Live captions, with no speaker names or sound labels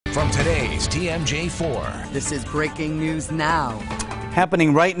From today's TMJ4. This is breaking news now.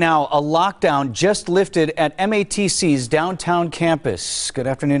 Happening right now, a lockdown just lifted at MATC's downtown campus. Good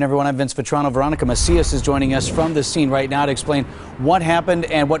afternoon, everyone. I'm Vince Vetrano. Veronica Macias is joining us from the scene right now to explain what happened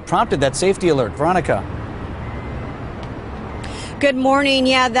and what prompted that safety alert. Veronica. Good morning.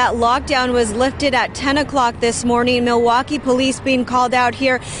 Yeah, that lockdown was lifted at 10 o'clock this morning. Milwaukee police being called out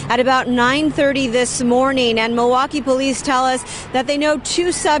here at about 9:30 this morning. And Milwaukee police tell us that they know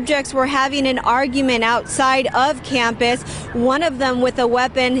two subjects were having an argument outside of campus. One of them with a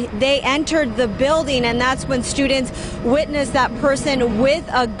weapon. They entered the building, and that's when students witnessed that person with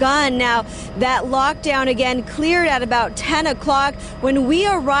a gun. Now, that lockdown again cleared at about 10 o'clock. When we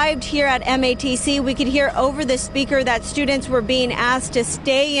arrived here at MATC, we could hear over the speaker that students were being asked to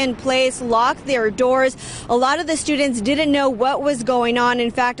stay in place, lock their doors. A lot of the students didn't know what was going on.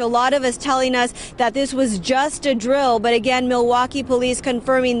 In fact, a lot of us telling us that this was just a drill. But again, Milwaukee police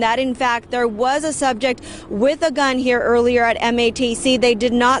confirming that, in fact, there was a subject with a gun here earlier at MATC. They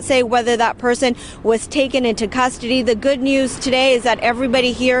did not say whether that person was taken into custody. The good news today is that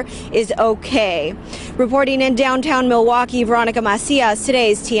everybody here is okay. Reporting in downtown Milwaukee, Veronica Macias,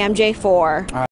 today's TMJ4.